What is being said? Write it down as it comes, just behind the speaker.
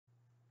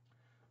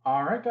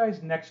All right,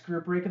 guys, next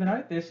group break of the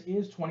night. This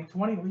is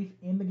 2020 Leaf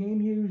in the Game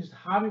Used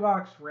Hobby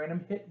Box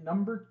random hit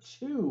number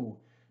two.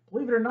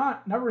 Believe it or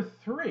not, number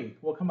three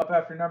will come up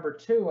after number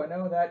two. I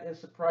know that is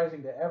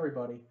surprising to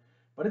everybody,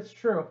 but it's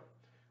true.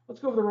 Let's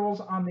go over the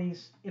rules on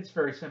these. It's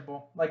very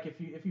simple. Like if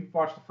you've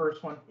watched the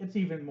first one, it's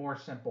even more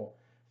simple.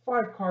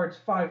 Five cards,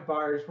 five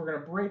buyers. We're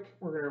gonna break.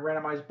 We're gonna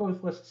randomize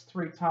both lists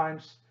three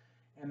times,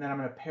 and then I'm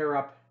gonna pair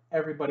up.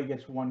 Everybody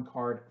gets one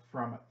card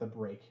from the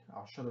break.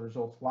 I'll show the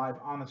results live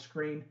on the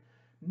screen.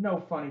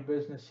 No funny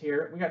business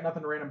here. We got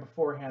nothing random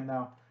beforehand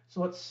though. So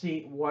let's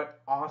see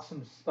what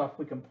awesome stuff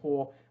we can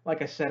pull.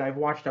 Like I said, I've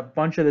watched a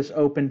bunch of this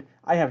opened.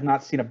 I have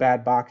not seen a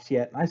bad box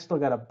yet. I still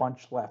got a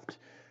bunch left.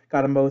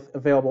 Got them both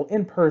available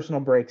in personal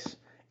breaks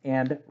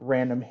and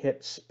random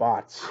hit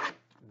spots.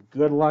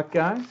 Good luck,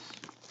 guys.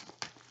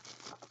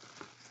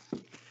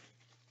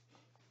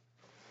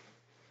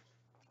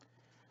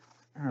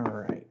 All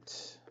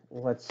right.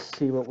 Let's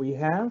see what we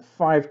have.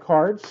 Five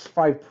cards,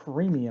 five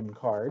premium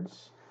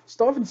cards.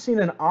 Still haven't seen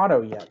an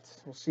auto yet.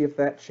 We'll see if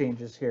that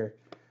changes here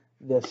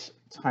this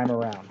time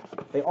around.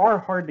 They are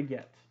hard to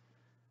get.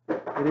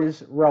 It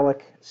is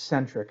relic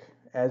centric,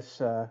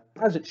 as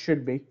it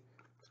should be.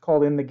 It's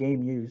called in the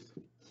game used.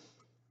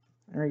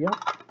 There you go.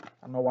 I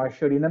don't know why I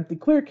showed you an empty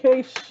clear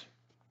case.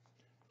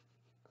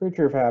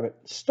 Creature of habit.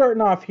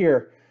 Starting off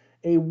here,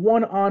 a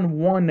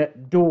one-on-one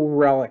dual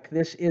relic.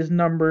 This is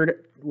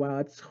numbered, well,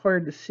 it's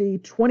hard to see,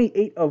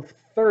 28 of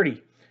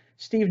 30.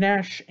 Steve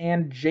Nash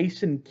and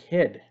Jason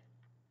Kidd.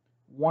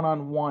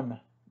 One-on-one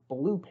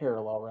blue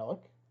parallel relic.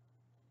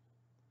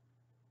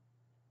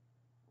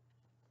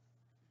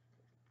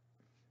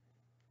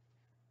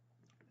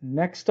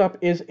 Next up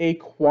is a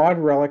quad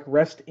relic.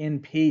 Rest in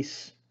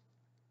peace.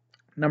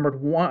 Numbered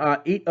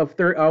 8 of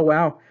 30. Oh,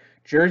 wow.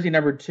 Jersey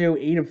number 2,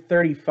 8 of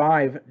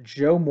 35.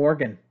 Joe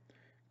Morgan.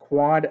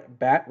 Quad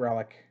bat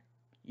relic.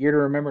 Year to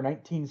remember,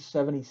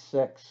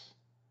 1976. See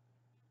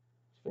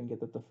if I can get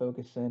that to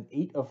focus in.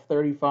 8 of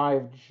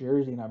 35,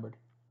 jersey numbered.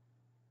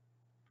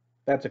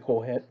 That's a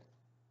cool hit.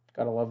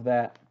 Gotta love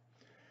that.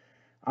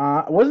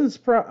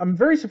 I'm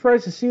very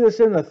surprised to see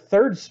this in the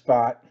third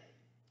spot.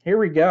 Here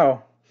we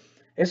go.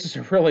 This is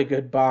a really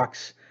good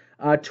box.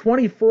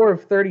 24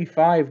 of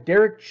 35,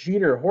 Derek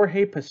Jeter,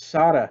 Jorge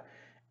Posada,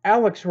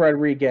 Alex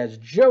Rodriguez,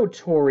 Joe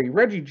Torre,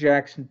 Reggie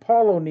Jackson,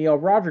 Paul O'Neill,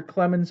 Roger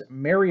Clemens,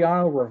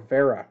 Mariano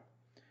Rivera.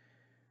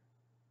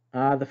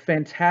 The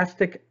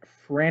fantastic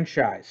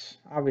franchise,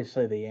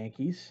 obviously the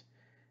Yankees.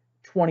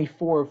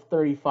 24 of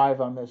 35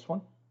 on this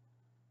one.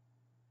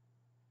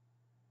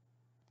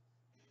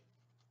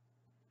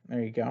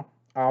 There you go.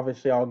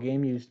 Obviously all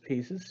game used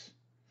pieces.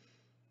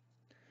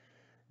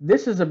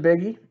 This is a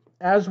biggie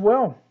as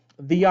well.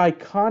 The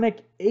iconic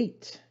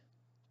 8.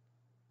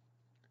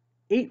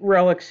 8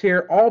 relics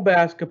here, all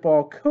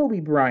basketball.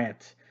 Kobe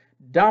Bryant,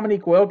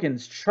 Dominique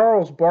Wilkins,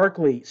 Charles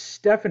Barkley,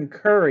 Stephen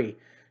Curry,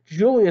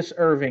 Julius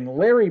Erving,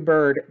 Larry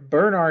Bird,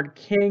 Bernard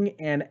King,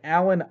 and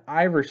Allen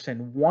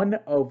Iverson. 1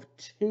 of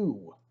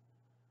 2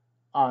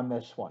 on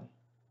this one.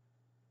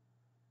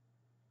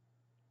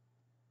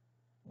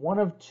 1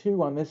 of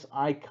 2 on this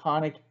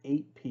iconic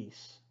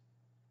 8-piece.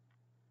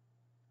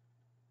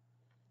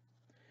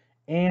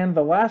 And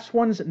the last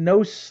one's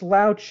no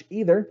slouch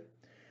either.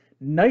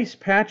 Nice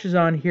patches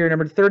on here.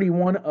 Number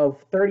 31 of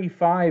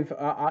 35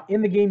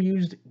 in the game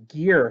used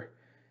gear.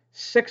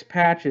 6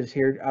 patches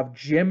here of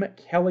Jim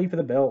Kelly for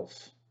the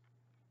Bills.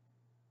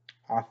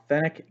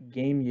 Authentic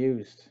game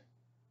used.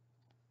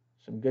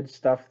 Some good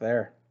stuff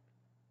there.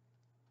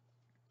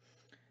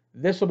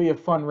 This will be a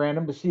fun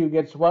random to see who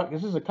gets what.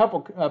 This is a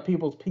couple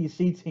people's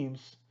PC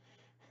teams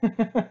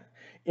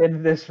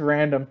in this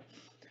random.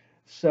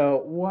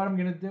 So what I'm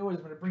going to do is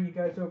I'm going to bring you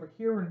guys over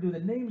here. We're going to do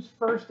the names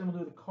first, and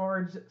we'll do the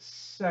cards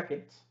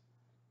second.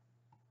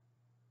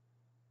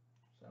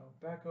 So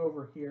back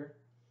over here.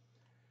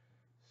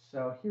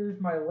 So here's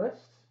my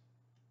list.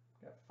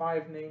 Got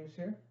 5 names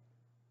here.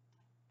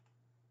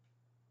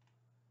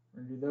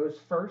 We're going to do those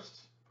first.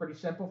 Pretty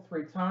simple,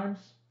 3 times.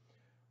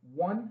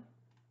 1,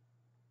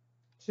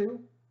 2,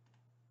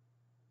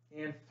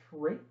 and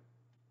 3. All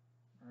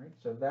right,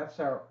 so that's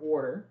our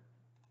order.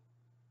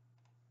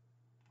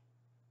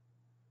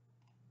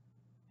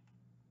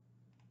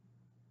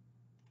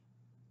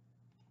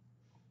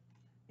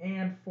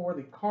 And for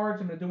the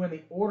cards, I'm going to do in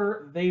the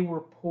order they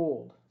were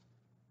pulled.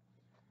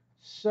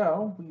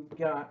 So we've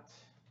got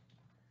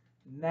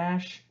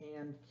Nash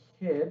and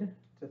Kidd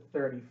to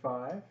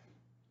 35.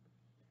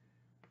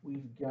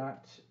 We've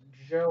got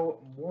Joe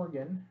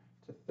Morgan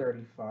to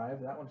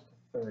 35. That one's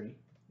to 30.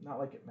 Not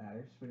like it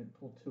matters. We didn't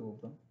pull 2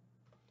 of them.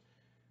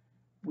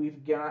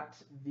 We've got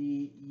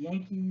the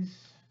Yankees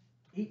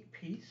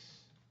 8-piece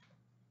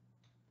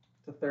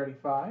to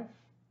 35.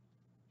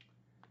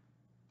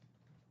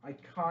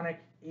 Iconic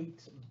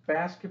 8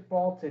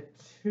 basketball to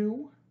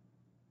 2.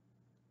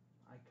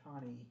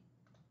 Iconic.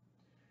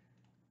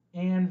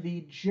 And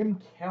the Jim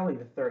Kelly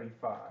to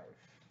 35.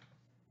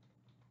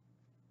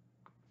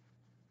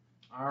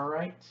 All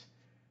right.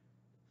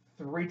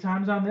 3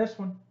 times on this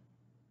one.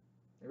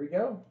 There we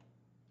go.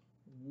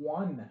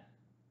 1,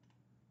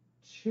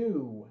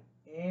 2,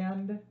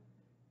 and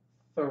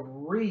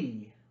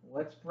 3.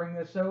 Let's bring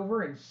this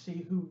over and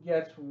see who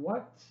gets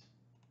what.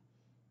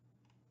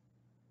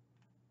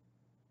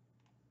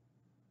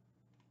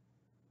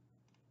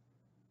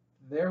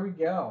 There we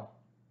go.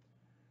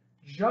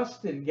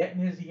 Justin getting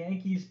his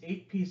Yankees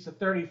 8-piece of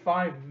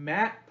 35.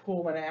 Matt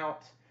pulling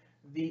out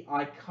the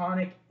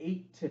iconic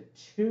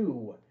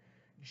 8-2.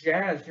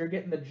 Jazz, you're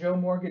getting the Joe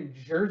Morgan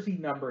jersey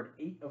numbered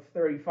 8 of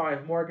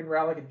 35. Morgan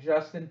Relic and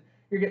Justin,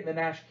 you're getting the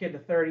Nash Kid to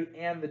 30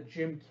 and the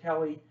Jim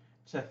Kelly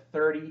to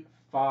 35.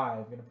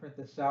 I'm going to print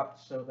this out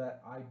so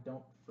that I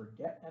don't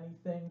forget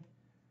anything,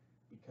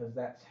 because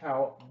that's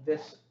how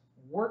this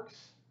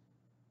works.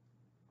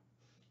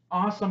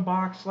 Awesome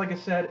box. Like I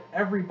said,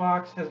 every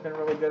box has been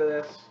really good at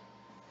this.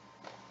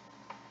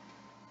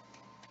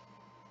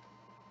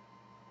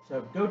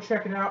 So go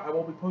check it out. I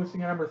will be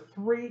posting a number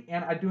 3,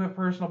 and I do have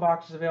personal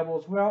boxes available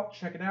as well.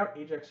 Check it out,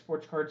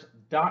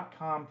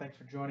 ajaxsportscards.com. Thanks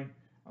for joining.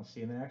 I'll see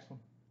you in the next one.